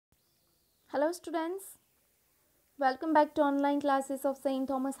Hello students, welcome back to online classes of St.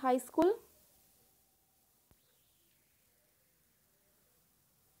 Thomas High School.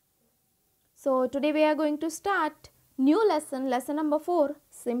 So today we are going to start new lesson number 4,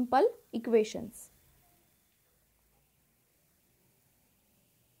 simple equations.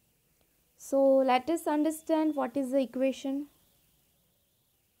 So let us understand what is the equation.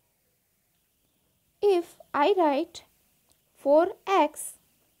 If I write 4x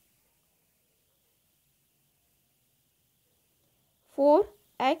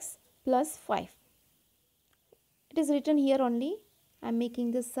plus 5, it is written here only. I am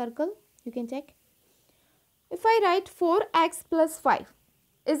making this circle, you can check. If I write 4x plus 5,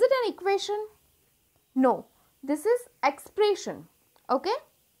 is it an equation? No, this is expression, okay?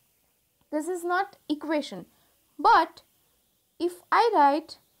 This is not equation. But if I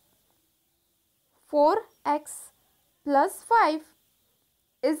write 4x plus 5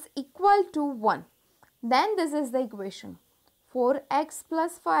 is equal to 1, then this is the equation. 4x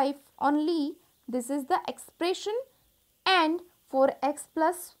plus 5 only, this is the expression, and 4x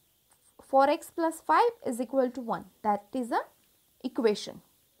plus 5 is equal to 1. That is the equation.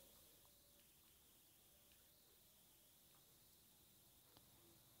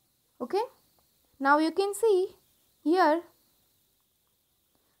 Okay. Now you can see here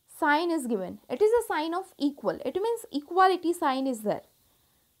sign is given. It is a sign of equal. It means equality sign is there.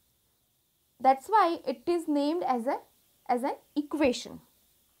 That's why it is named as an equation.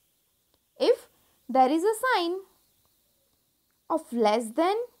 If there is a sign of less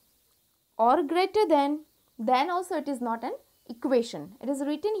than or greater than, then also it is not an equation. It is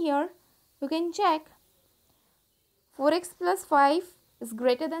written here. You can check. 4x plus 5 is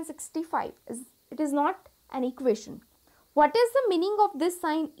greater than 65. It is not an equation. What is the meaning of this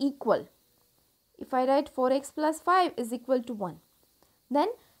sign equal? If I write 4x plus 5 is equal to 1, then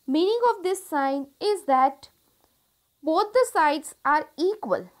meaning of this sign is that both the sides are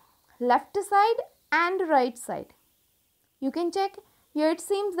equal, left side and right side. You can check. Here it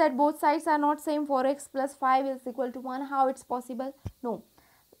seems that both sides are not same. 4x plus 5 is equal to 1. How it's possible? No.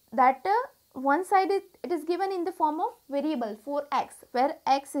 That one side it is given in the form of variable 4x, where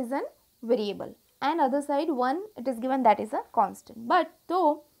x is an variable, and other side 1 it is given, that is a constant. But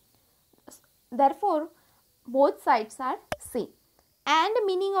therefore both sides are same, and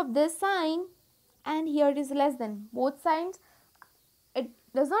meaning of this sign, and here it is less than, both sides, it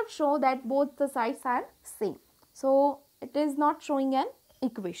does not show that both the sides are same, so it is not showing an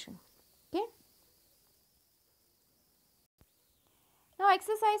equation. Okay. Now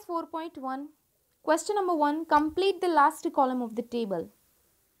exercise 4.1, question number 1, complete the last column of the table.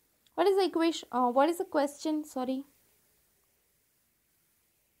 What is the equation? What is the question? Sorry.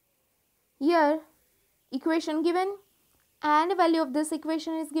 Here equation given and value of this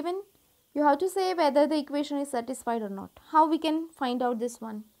equation is given. You have to say whether the equation is satisfied or not. How we can find out this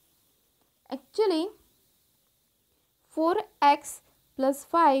one? Actually 4x plus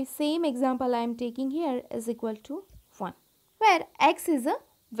 5, same example I am taking here, is equal to 1, where x is a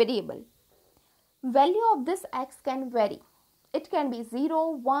variable. Value of this x can vary. It can be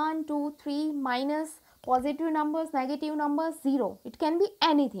 0, 1, 2, 3, minus, positive numbers, negative numbers, 0. It can be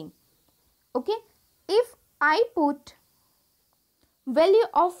anything. Okay. If I put value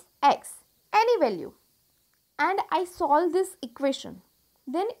of x, any value, and I solve this equation,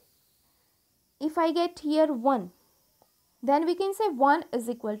 then if I get here 1, then we can say 1 is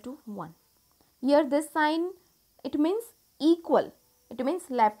equal to 1. Here this sign, it means equal. It means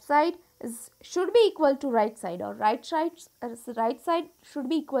left side should be equal to right side, or right side should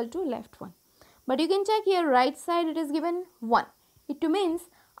be equal to left one. But you can check here, right side it is given 1. It means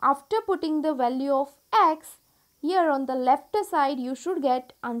after putting the value of x, here on the left side you should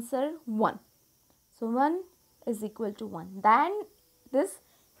get answer 1. So 1 is equal to 1. Then this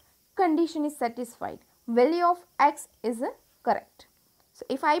condition is satisfied. Value of x is correct. So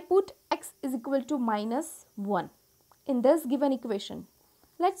if I put x is equal to minus 1 in this given equation,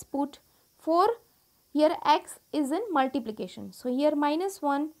 let's put 4, here x is in multiplication. So here minus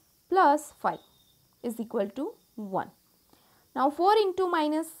 1 plus 5 is equal to 1. Now 4 into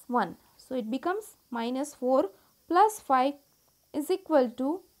minus 1, so it becomes minus 4 plus 5 is equal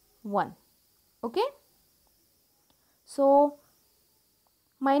to 1. Okay. So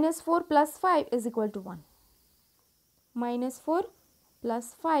minus 4 plus 5 is equal to 1. Minus 4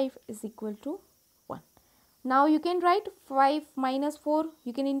 plus 5 is equal to 1. Now you can write 5 minus 4,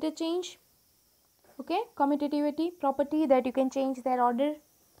 you can interchange. Okay, commutativity property that you can change their order,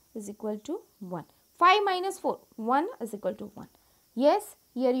 is equal to 1. 5 minus 4, 1 is equal to 1. Yes,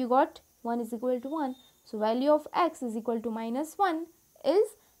 here you got 1 is equal to 1. So value of x is equal to minus 1 is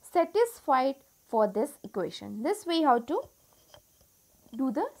satisfied for this equation. This way how to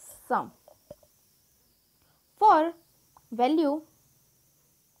do the sum. For value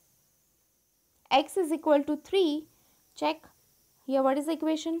x is equal to 3, check here what is the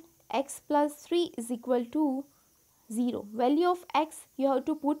equation. X plus 3 is equal to 0. Value of x you have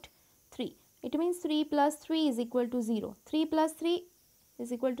to put 3. It means 3 plus 3 is equal to 0. 3 plus 3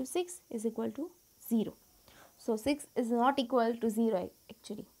 is equal to 6 is equal to 0. So 6 is not equal to 0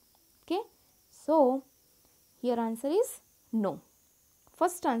 actually. Okay. So here answer is no.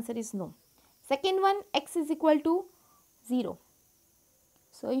 First answer is no. Second one, x is equal to 0.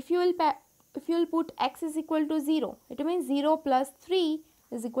 So if you will put x is equal to 0, it means 0 plus 3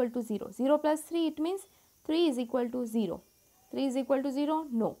 is equal to 0. 0 plus 3, it means 3 is equal to 0. 3 is equal to 0?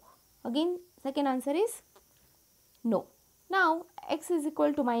 No. Again, second answer is no. Now, x is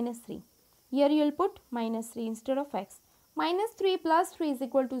equal to minus 3. Here you will put minus 3 instead of x. Minus 3 plus 3 is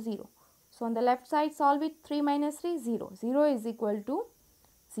equal to 0. So, on the left side solve it. 3 minus 3, 0. 0 is equal to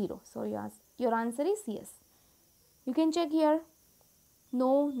 0. So, your answer is yes. You can check here.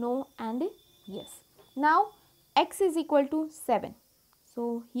 No, no and yes. Now, x is equal to 7.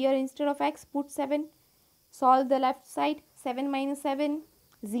 So, here instead of x put 7. Solve the left side. 7 minus 7,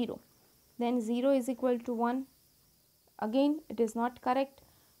 0. Then 0 is equal to 1. Again, it is not correct.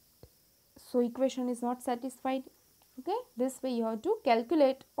 So, equation is not satisfied. Okay. This way you have to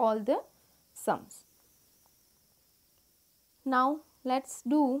calculate all the sums. Now, let's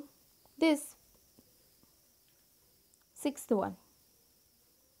do this sixth one.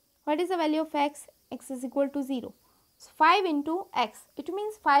 What is the value of x? X is equal to 0. So, 5 into x. It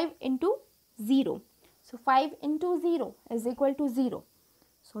means 5 into 0. So, 5 into 0 is equal to 0.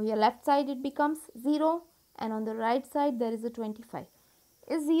 So, your left side it becomes 0 and on the right side there is a 25.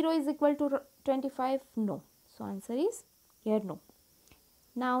 Is 0 is equal to 25? No. So, answer is here no.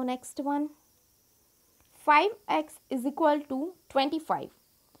 Now, next one. 5x is equal to 25.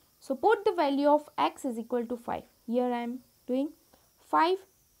 So, put the value of x is equal to 5. Here I am doing 5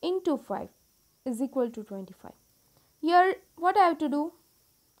 into 5 is equal to 25. Here what I have to do?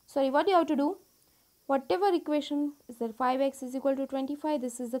 What you have to do? Whatever equation is there, 5x is equal to 25,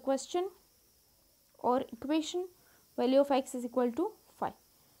 this is the question or equation, value of x is equal to 5.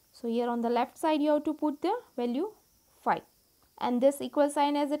 So, here on the left side you have to put the value 5 and this equal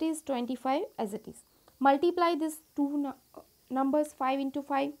sign as it is, 25 as it is. Multiply this two numbers 5 into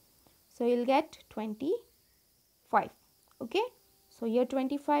 5. So, you will get 25. Okay. So, here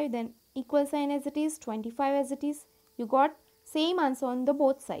 25 then equal sign as it is, 25 as it is. You got same answer on the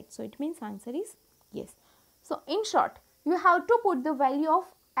both sides. So, it means answer is yes. So, in short, you have to put the value of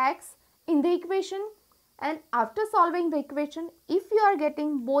x in the equation and after solving the equation, if you are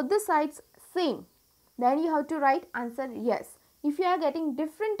getting both the sides same, then you have to write answer yes. If you are getting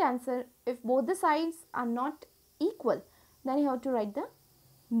different answer, if both the sides are not equal, then you have to write the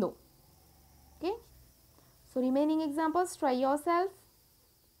no. Okay. So, remaining examples, try yourself.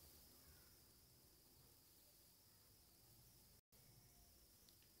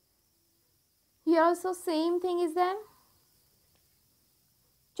 Here also same thing is there.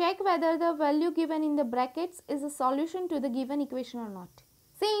 Check whether the value given in the brackets is a solution to the given equation or not.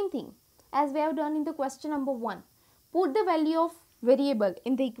 Same thing as we have done in the question number 1. Put the value of variable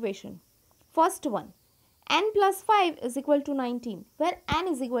in the equation. First one, n plus 5 is equal to 19, where n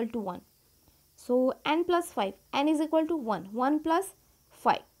is equal to 1. So, n plus 5, n is equal to 1, 1 plus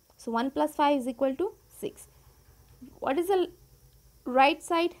 5. So, 1 plus 5 is equal to 6. What is the right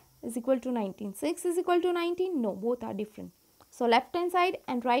side? Is equal to 19. 6 is equal to 19? No, both are different. So, left hand side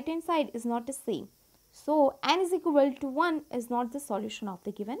and right hand side is not the same. So, n is equal to 1 is not the solution of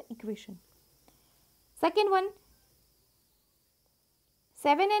the given equation. Second one,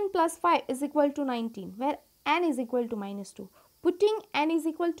 7n plus 5 is equal to 19, where n is equal to minus 2. Putting n is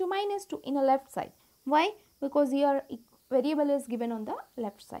equal to minus 2 in a left side. Why? Because your variable is given on the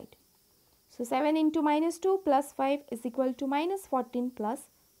left side. So, 7 into minus 2 plus 5 is equal to minus 14 plus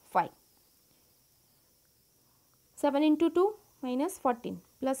 5. 7 into 2 minus 14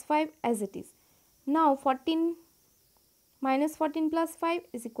 plus 5 as it is. Now, 14 minus 14 plus 5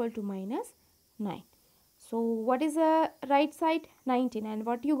 is equal to minus 9. So, what is the right side? 19, and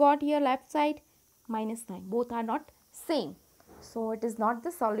what you got here left side? Minus 9. Both are not same. So, it is not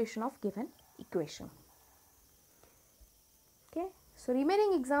the solution of given equation. Okay. So,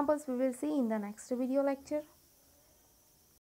 remaining examples we will see in the next video lecture.